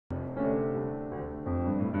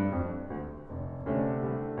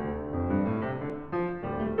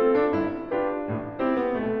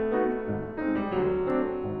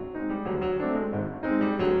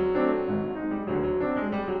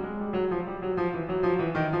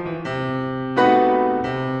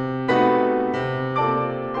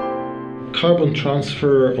carbon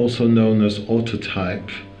transfer, also known as autotype,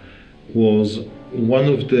 was one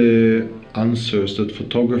of the answers that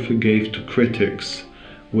photography gave to critics,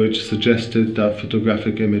 which suggested that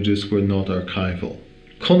photographic images were not archival.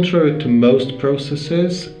 Contrary to most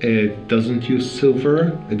processes, it doesn't use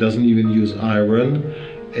silver, it doesn't even use iron.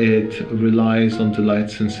 It relies on the light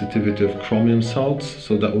sensitivity of chromium salts,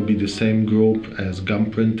 so that would be the same group as gum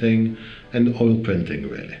printing and oil printing,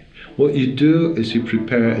 really. What you do is you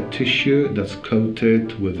prepare a tissue that's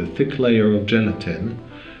coated with a thick layer of gelatin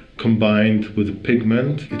combined with a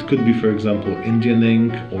pigment. It could be, for example, Indian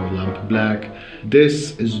ink or lamp black.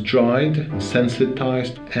 This is dried,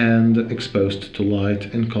 sensitized, and exposed to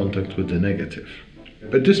light in contact with the negative.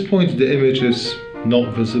 At this point, the image is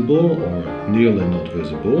not visible or nearly not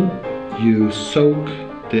visible. You soak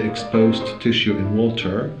the exposed tissue in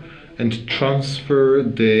water and transfer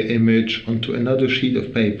the image onto another sheet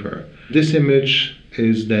of paper. This image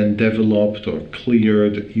is then developed or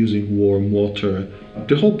cleared using warm water.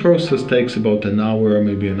 The whole process takes about an hour,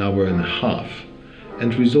 maybe an hour and a half,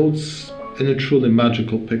 and results in a truly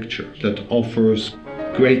magical picture that offers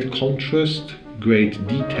great contrast, great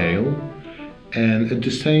detail, and at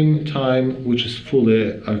the same time which is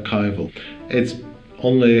fully archival. It's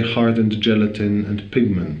only hardened gelatin and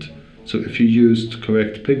pigment, so if you used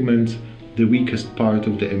correct pigment, the weakest part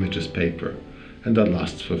of the image is paper, and that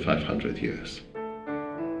lasts for 500 years.